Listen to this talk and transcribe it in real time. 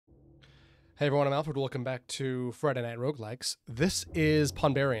Hey everyone, I'm Alfred. Welcome back to Friday Night Roguelikes. This is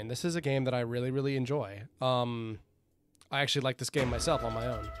Pawnbarian. This is a game that I really enjoy. I actually like this game myself on my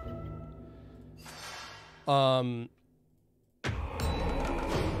own.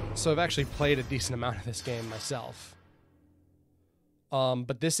 So I've actually played a decent amount of this game myself.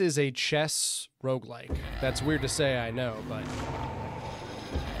 But this is a chess roguelike. That's weird to say, I know, but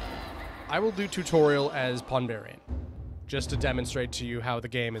I will do tutorial as Pawnbarian, just to demonstrate to you how the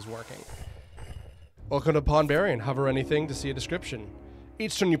game is working. Welcome to Pawnbarian. Hover anything to see a description.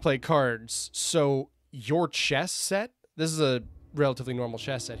 Each turn you play cards. So your chess set, this is a relatively normal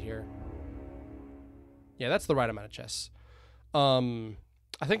chess set here. Yeah, that's the right amount of chess. I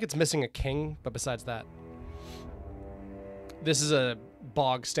think it's missing a king, but besides that, this is a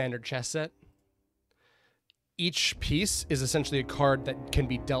bog standard chess set. Each piece is essentially a card that can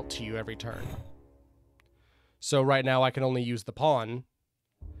be dealt to you every turn. So right now I can only use the pawn,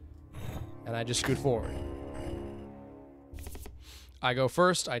 and I just scoot forward. I go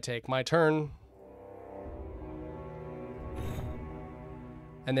first, I take my turn,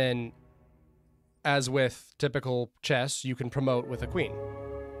 and then, as with typical chess, you can promote with a queen.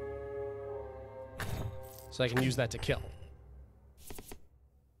 So I can use that to kill.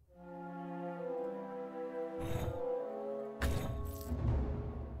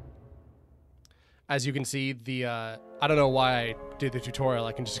 As you can see, I don't know why I did the tutorial,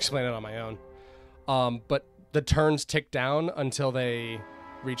 I can just explain it on my own. But the turns tick down until they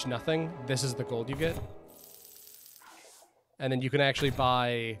reach nothing. This is the gold you get. And then you can actually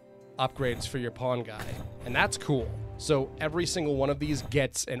buy upgrades for your pawn guy. And that's cool. So every single one of these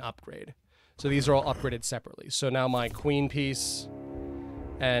gets an upgrade. So these are all upgraded separately. So now my queen piece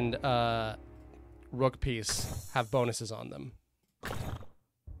and rook piece have bonuses on them.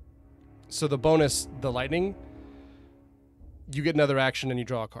 So the bonus, the lightning, you get another action and you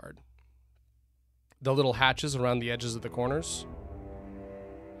draw a card. The little hatches around the edges of the corners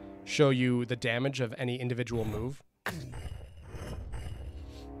show you the damage of any individual move.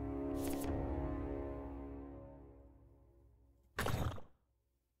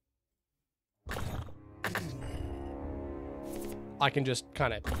 I can just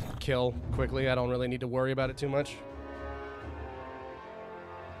kind of kill quickly. I don't really need to worry about it too much.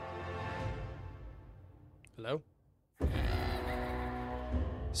 Hello?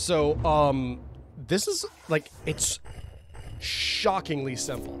 So, this is, like, it's shockingly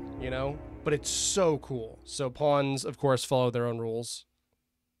simple, you know? But it's so cool. So pawns, of course, follow their own rules.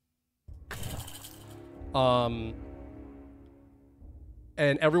 And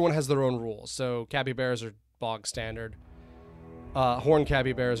everyone has their own rules. So capybaras are bog standard. Horned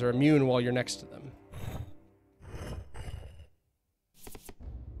capybaras are immune while you're next to them.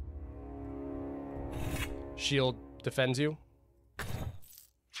 Shield defends you.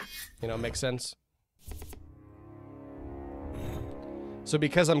 You know, makes sense. So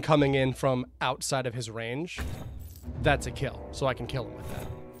because I'm coming in from outside of his range, that's a kill. So I can kill him with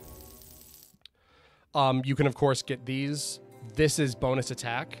that. You can, of course, get these. This is bonus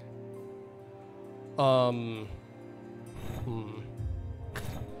attack. I'll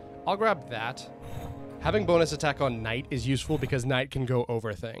grab that. Having bonus attack on knight is useful because knight can go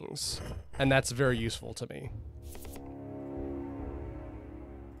over things. And that's very useful to me.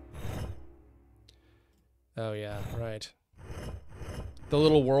 Oh yeah, right. The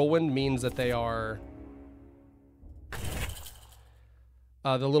little whirlwind means that they are...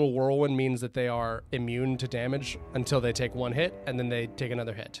 the little whirlwind means that they are immune to damage until they take one hit, and then they take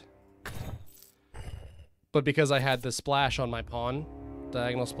another hit. But because I had the splash on my pawn,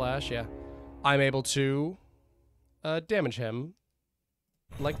 diagonal splash, yeah, I'm able to damage him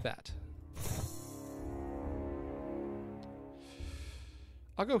like that.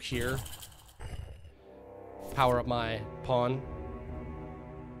 I'll go here. Power up my pawn.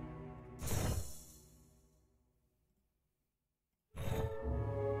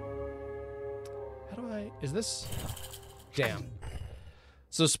 How do I... Is this... Damn.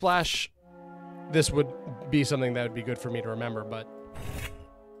 So splash... This would be something that would be good for me to remember, but...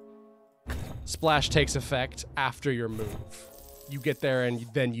 Splash takes effect after your move. You get there and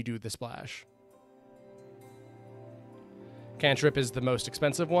then you do the splash. Cantrip is the most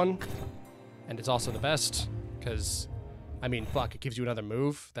expensive one, and it's also the best, because, I mean, fuck, it gives you another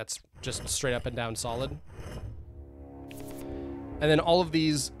move that's just straight up and down solid. And then all of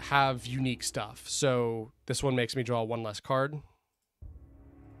these have unique stuff. So this one makes me draw one less card.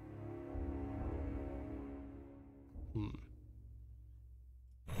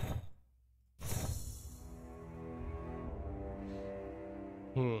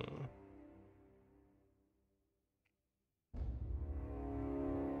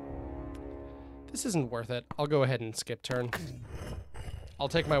 This isn't worth it. I'll go ahead and skip turn. I'll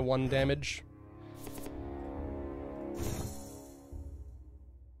take my 1 damage.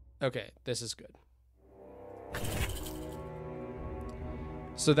 Okay, this is good.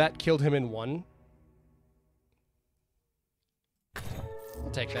 So that killed him in 1.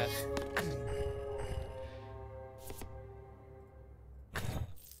 I'll take that.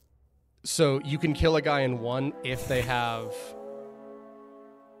 So you can kill a guy in 1 if they have...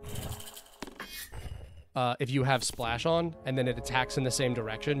 if you have splash on, and then it attacks in the same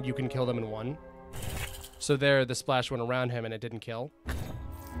direction, you can kill them in 1. So there, the splash went around him and it didn't kill.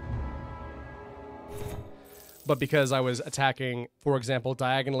 But because I was attacking, for example,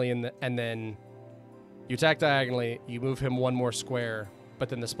 diagonally, and then you attack diagonally, you move him 1 more square, but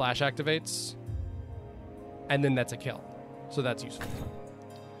then the splash activates, and then that's a kill. So that's useful.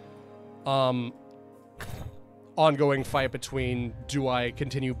 Ongoing fight between, do I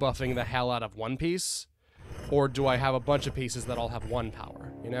continue buffing the hell out of 1 piece, or do I have a bunch of pieces that all have 1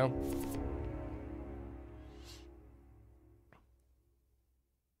 power, you know?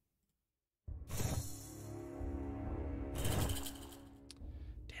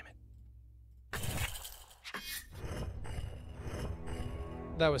 Damn it.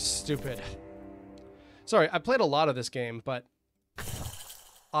 That was stupid. Sorry, I played a lot of this game, but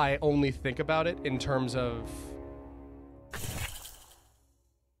I only think about it in terms of...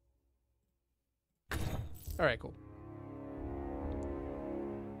 Alright, cool.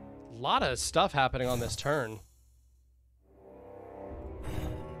 A lot of stuff happening on this turn.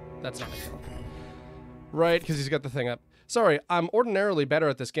 That's not a kill. Right, because he's got the thing up. Sorry, I'm ordinarily better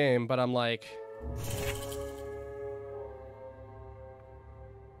at this game, but I'm like...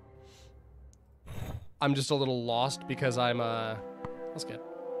 I'm just a little lost because I'm, Let's get...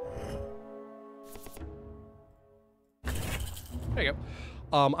 There you go.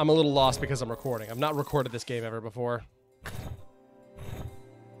 I'm a little lost because I'm recording. I've not recorded this game ever before.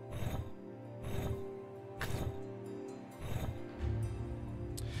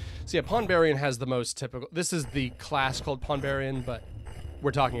 So yeah, Pawnbarian has the most typical... This is the class called Pawnbarian, but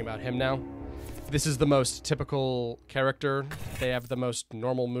we're talking about him now. This is the most typical character. They have the most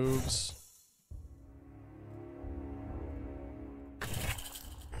normal moves.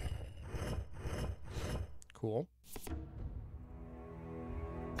 Cool.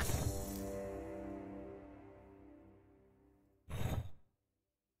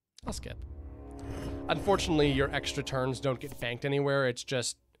 I'll skip. Unfortunately, your extra turns don't get banked anywhere. It's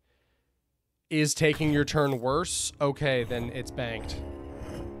just, is taking your turn worse? Okay, then it's banked.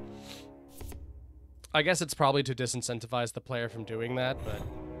 I guess it's probably to disincentivize the player from doing that, but...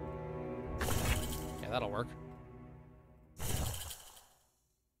 yeah, that'll work.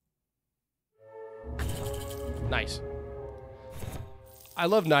 Nice. I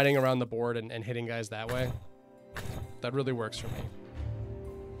love knighting around the board and hitting guys that way. That really works for me.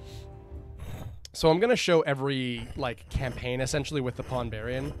 So I'm going to show every, like, campaign, essentially, with the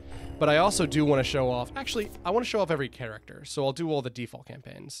Pawnbarian. But I also do want to show off... Actually, I want to show off every character. So I'll do all the default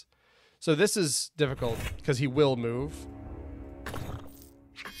campaigns. So this is difficult, because he will move.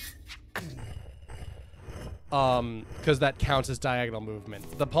 Because that counts as diagonal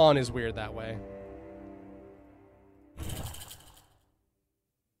movement. The pawn is weird that way.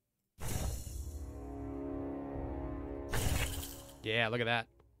 Yeah, look at that.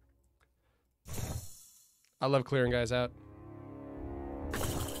 I love clearing guys out.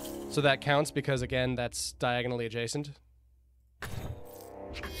 So that counts because, again, that's diagonally adjacent.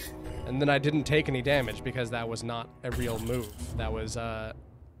 And then I didn't take any damage because that was not a real move. That was,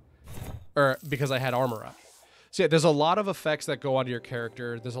 or because I had armor up. So yeah, there's a lot of effects that go onto your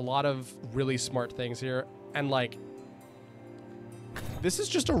character. There's a lot of really smart things here. And, like, this is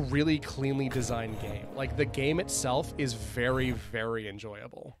just a really cleanly designed game. Like, the game itself is very, very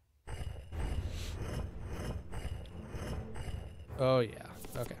enjoyable. Oh, yeah.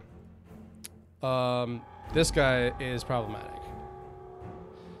 Okay. This guy is problematic.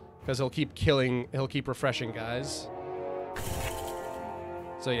 Because he'll keep refreshing guys.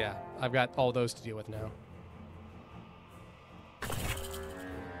 So, yeah, I've got all those to deal with now.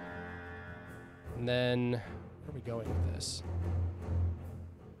 And then, where are we going with this?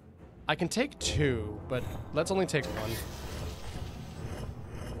 I can take 2, but let's only take 1.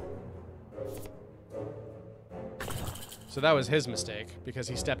 So that was his mistake, because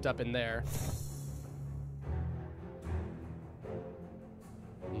he stepped up in there.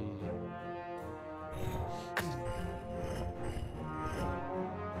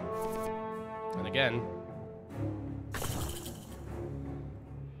 And again.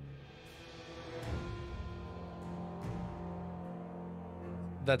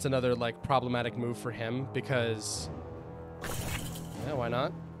 that's another like problematic move for him because yeah, why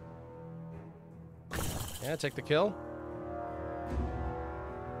not? Yeah, take the kill.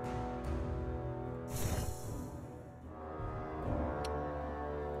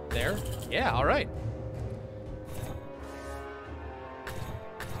 There. Yeah, all right.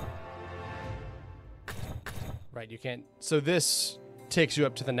 Right, you can't. So this takes you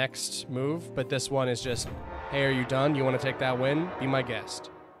up to the next move, but this one is just, hey, are you done? You want to take that win? Be my guest.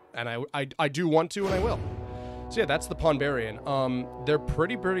 And I do want to, and I will. So yeah, that's the Pawnbarian. They're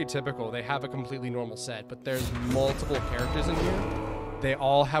pretty typical. They have a completely normal set, but there's multiple characters in here. They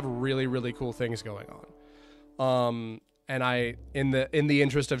all have really cool things going on. And in the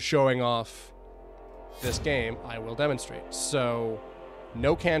interest of showing off this game, I will demonstrate. So,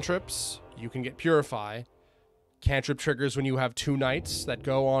 no cantrips. You can get Purify. Cantrip triggers when you have 2 knights that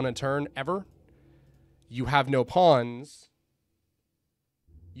go on a turn ever. You have no pawns.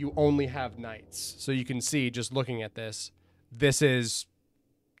 You only have knights. So you can see, just looking at this, this is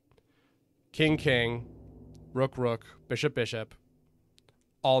king, rook, bishop,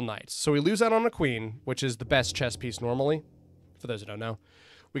 all knights. So we lose out on a queen, which is the best chess piece normally, for those who don't know.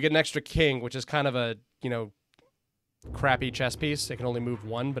 We get an extra king, which is kind of a, you know, crappy chess piece. It can only move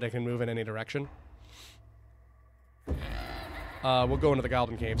 1, but it can move in any direction. We'll go into the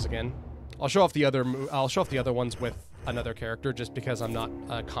Goblin Caves again. I'll show off the other ones with another character, just because I'm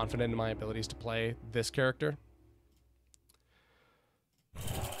not confident in my abilities to play this character.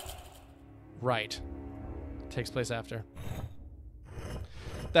 Right. Takes place after.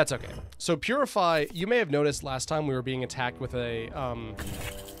 That's okay. So Purify, you may have noticed last time we were being attacked with a...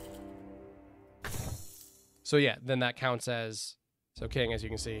 So yeah, then that counts as... So king, as you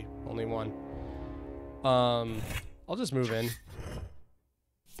can see, only 1. I'll just move in.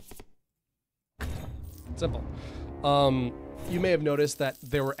 Simple. You may have noticed that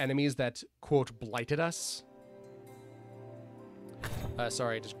there were enemies that, quote, blighted us.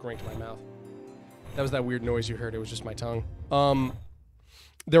 Sorry, I just grinked my mouth. That was that weird noise you heard. It was just my tongue.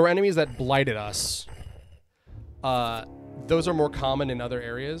 There were enemies that blighted us. Those are more common in other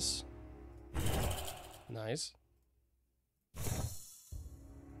areas. Nice.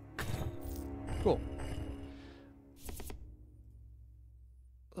 Cool.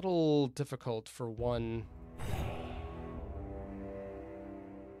 A little difficult for one.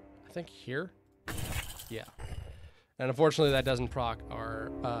 I think here? Yeah. And unfortunately that doesn't proc our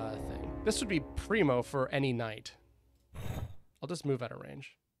thing. This would be primo for any knight. I'll just move out of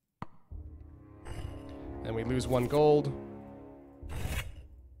range. And we lose 1 gold.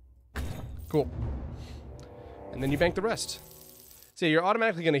 Cool. And then you bank the rest. So you're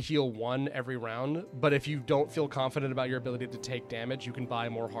automatically going to heal 1 every round, but if you don't feel confident about your ability to take damage, you can buy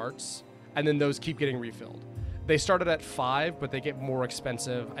more hearts, and then those keep getting refilled. They started at 5, but they get more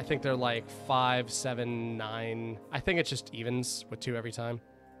expensive. I think they're like 5, 7, 9. I think it's just evens with 2 every time.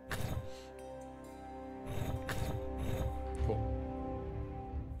 Cool.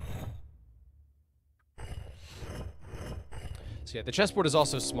 So yeah, the chessboard is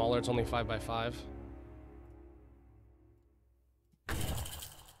also smaller. It's only 5 by 5.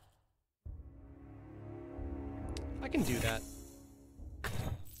 I can do that.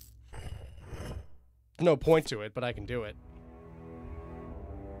 No point to it, but I can do it.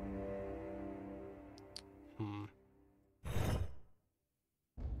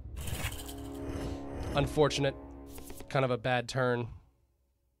 Unfortunate. Kind of a bad turn.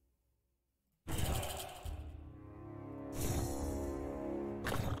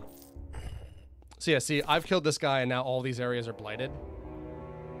 So yeah, see, I've killed this guy and now all these areas are blighted.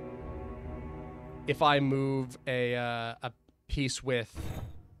 If I move a piece with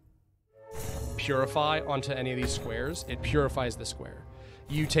Purify onto any of these squares, it purifies the square.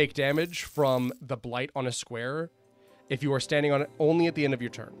 You take damage from the blight on a square if you are standing on it only at the end of your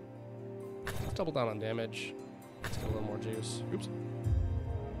turn. Let's double down on damage. Let's get a little more juice. Oops.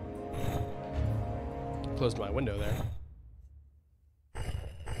 Closed my window there.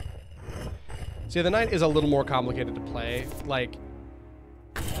 See, the knight is a little more complicated to play. Like...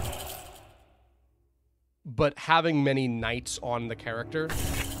 But having many knights on the character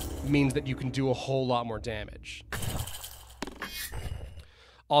means that you can do a whole lot more damage.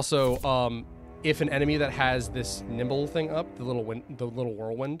 Also, if an enemy that has this nimble thing up, the little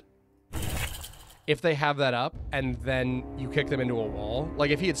whirlwind, if they have that up and then you kick them into a wall,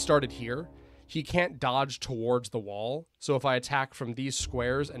 like if he had started here, he can't dodge towards the wall. So if I attack from these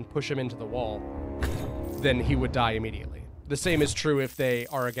squares and push him into the wall, then he would die immediately. The same is true if they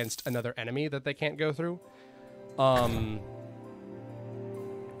are against another enemy that they can't go through.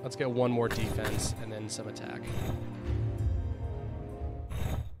 Let's get 1 more defense and then some attack.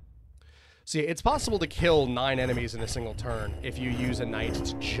 See, it's possible to kill 9 enemies in a single turn if you use a knight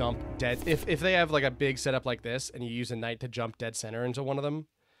to jump dead. If they have like a big setup like this and you use a knight to jump dead center into one of them,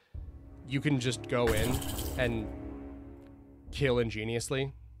 you can just go in and kill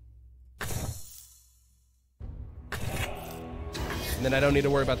ingeniously. And then I don't need to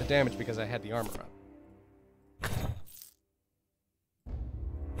worry about the damage because I had the armor up.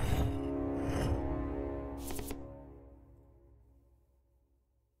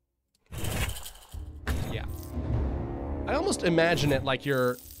 I almost imagine it like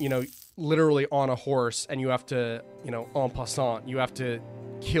you're, you know, literally on a horse and you have to, you know, en passant, you have to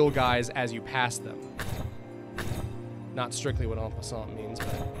kill guys as you pass them. Not strictly what en passant means,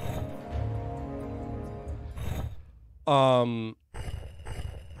 but...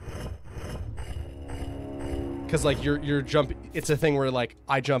 Because, like, you're jump... It's a thing where, like,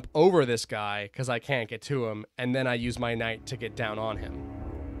 I jump over this guy because I can't get to him, and then I use my knight to get down on him.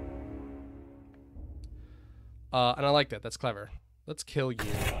 And I like that. That's clever. Let's kill you.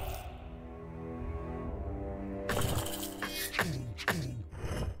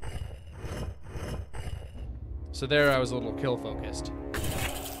 So there I was a little kill focused.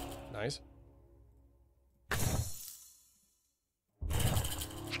 Nice.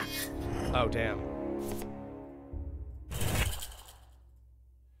 Oh, damn.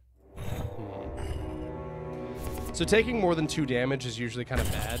 So taking more than 2 damage is usually kind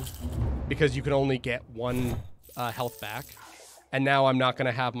of bad because you can only get 1 health back. And now I'm not going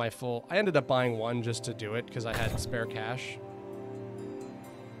to have my full... I ended up buying 1 just to do it because I had spare cash.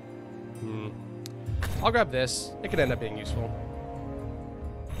 I'll grab this. It could end up being useful.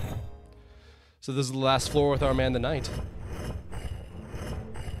 So this is the last floor with our man the knight.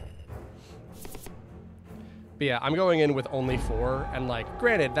 But yeah, I'm going in with only 4. And like,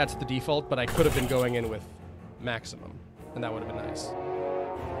 granted, that's the default, but I could have been going in with maximum. And that would have been nice.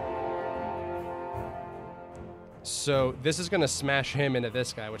 So this is going to smash him into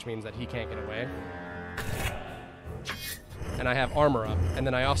this guy, which means that he can't get away. And I have armor up. And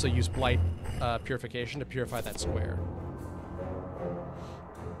then I also use Blight Purification to purify that square.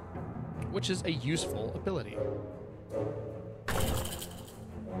 Which is a useful ability.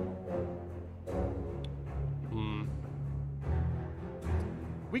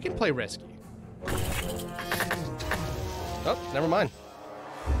 We can play risky. Oh, never mind.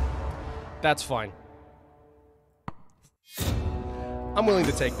 That's fine. I'm willing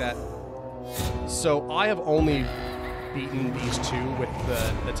to take that. So I have only beaten these 2 with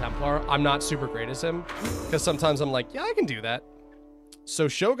the Templar. I'm not super great as him, because sometimes I'm like, yeah, I can do that. So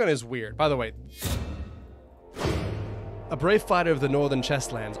Shogun is weird. By the way, a brave fighter of the northern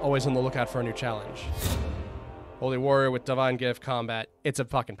chestlands, always on the lookout for a new challenge. Holy warrior with divine gift combat. It's a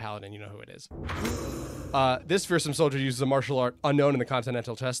fucking paladin, you know who it is. This fearsome soldier uses a martial art unknown in the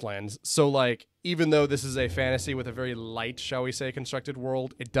continental chestlands. So, like, even though this is a fantasy with a very light, shall we say, constructed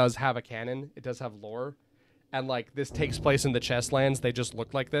world, it does have a canon. It does have lore. And, like, this takes place in the chestlands. They just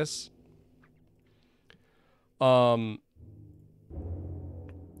look like this. And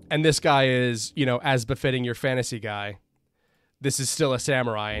this guy is, you know, as befitting your fantasy guy. This is still a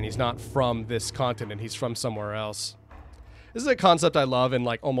samurai, and he's not from this continent. He's from somewhere else. This is a concept I love in,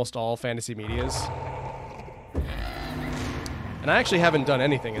 like, almost all fantasy medias. And I actually haven't done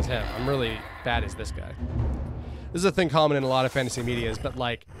anything as him. I'm really bad as this guy. This is a thing common in a lot of fantasy medias, but,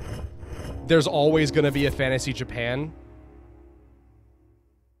 like, there's always going to be a fantasy Japan.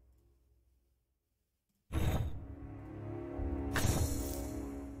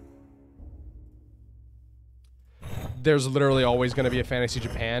 There's literally always going to be a fantasy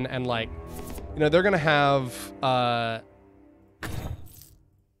Japan, and, like, you know, they're going to have,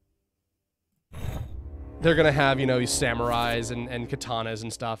 you know, these samurais and katanas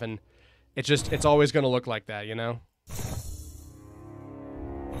and stuff, and it's always going to look like that, you know?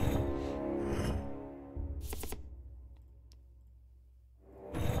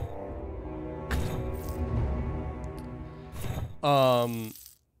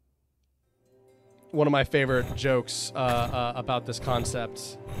 One of my favorite jokes about this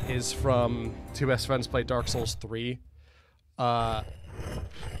concept is from Two Best Friends Play Dark Souls 3.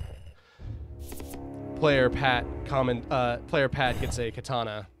 Player Pat gets a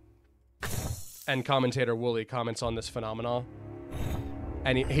katana, and commentator Wooly comments on this phenomenon.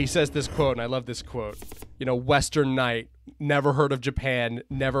 And he says this quote, and I love this quote. You know, Western Knight, never heard of Japan,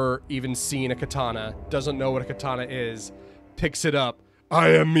 never even seen a katana, doesn't know what a katana is, picks it up. I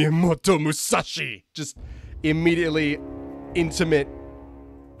am Miyamoto Musashi. Just immediately intimate,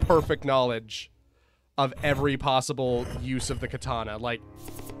 perfect knowledge of every possible use of the katana. Like,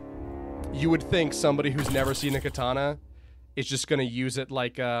 you would think somebody who's never seen a katana is just going to use it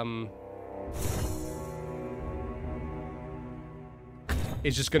like,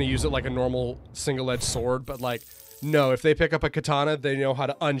 is just going to use it like a normal single-edged sword, but like, no, if they pick up a katana, they know how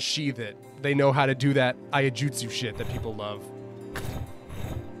to unsheath it. They know how to do that Aiajutsu shit that people love.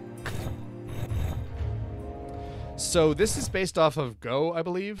 So this is based off of Go, I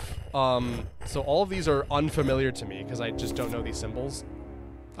believe. So all of these are unfamiliar to me because I just don't know these symbols.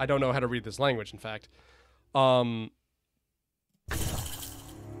 I don't know how to read this language, in fact.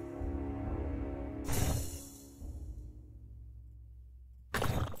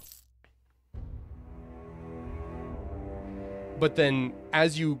 But then,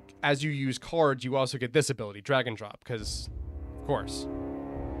 as you use cards, you also get this ability, Drag and Drop, because, of course.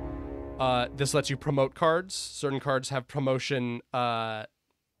 This lets you promote cards. Certain cards have promotion, like,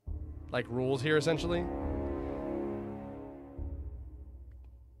 rules here, essentially.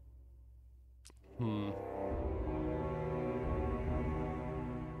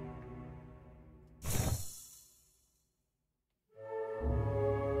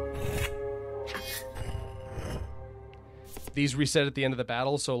 These reset at the end of the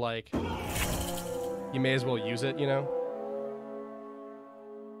battle, so, like, you may as well use it, you know?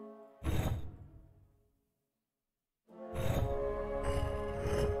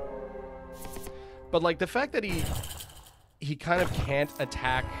 But, like, the fact that he kind of can't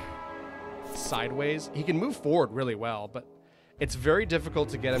attack sideways. He can move forward really well, but it's very difficult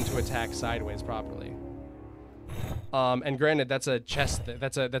to get him to attack sideways properly. And granted, that's a chess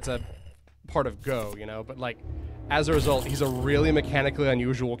that's a part of Go, you know, but, like, as a result, he's a really mechanically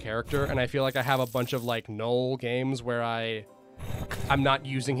unusual character, and I feel like I have a bunch of, like, null games where I'm not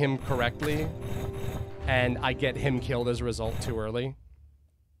using him correctly, and I get him killed as a result too early.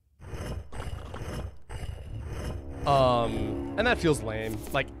 And that feels lame.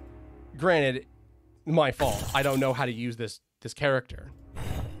 Like, granted, my fault. I don't know how to use this character.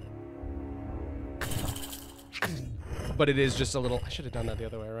 But it is just a little... I should have done that the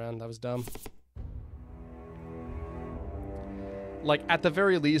other way around. That was dumb. Like, at the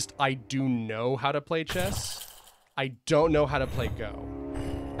very least, I do know how to play chess. I don't know how to play Go.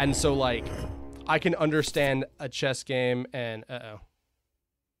 And so, like, I can understand a chess game and...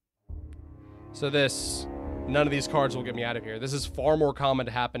 So this... None of these cards will get me out of here. This is far more common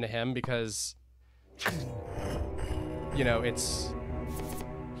to happen to him because... You know, it's...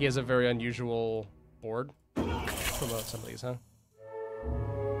 He has a very unusual board. Promote some of these, huh?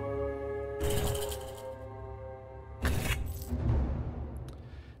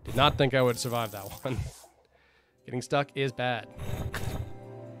 Did not think I would survive that one. Getting stuck is bad.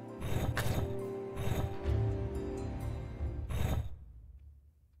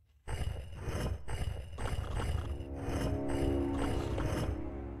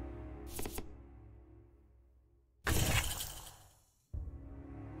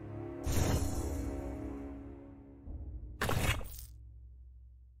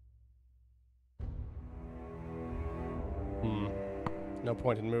 No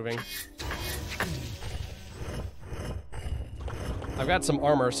point in moving. I've got some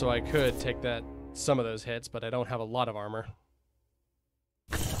armor, so I could take some of those hits, but I don't have a lot of armor.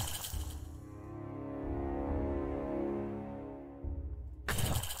 I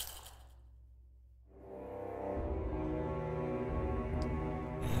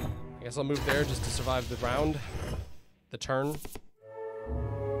guess I'll move there just to survive the round, the turn.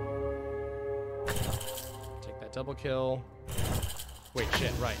 Take that double kill. Wait,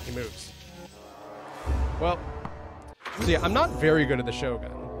 shit, right, he moves. Well, so yeah, I'm not very good at the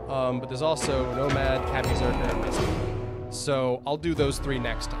Shogun, but there's also Nomad, Cappy Zerker, and Mystic. So I'll do those three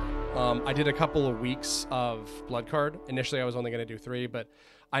next time. I did a couple of weeks of Blood Card. Initially, I was only going to do 3, but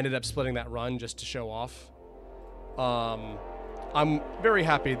I ended up splitting that run just to show off. I'm very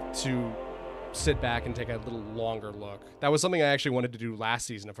happy to sit back and take a little longer look. That was something I actually wanted to do last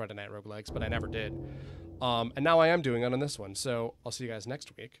season of Friday Night Roguelikes, but I never did. And now I am doing it on this one, so I'll see you guys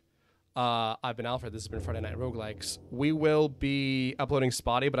next week. I've been Alfred, this has been Friday Night Roguelikes. We will be uploading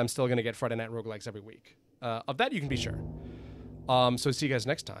Spotty, but I'm still going to get Friday Night Roguelikes every week. Of that you can be sure. So see you guys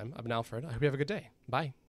next time. I've been Alfred. I hope you have a good day. Bye.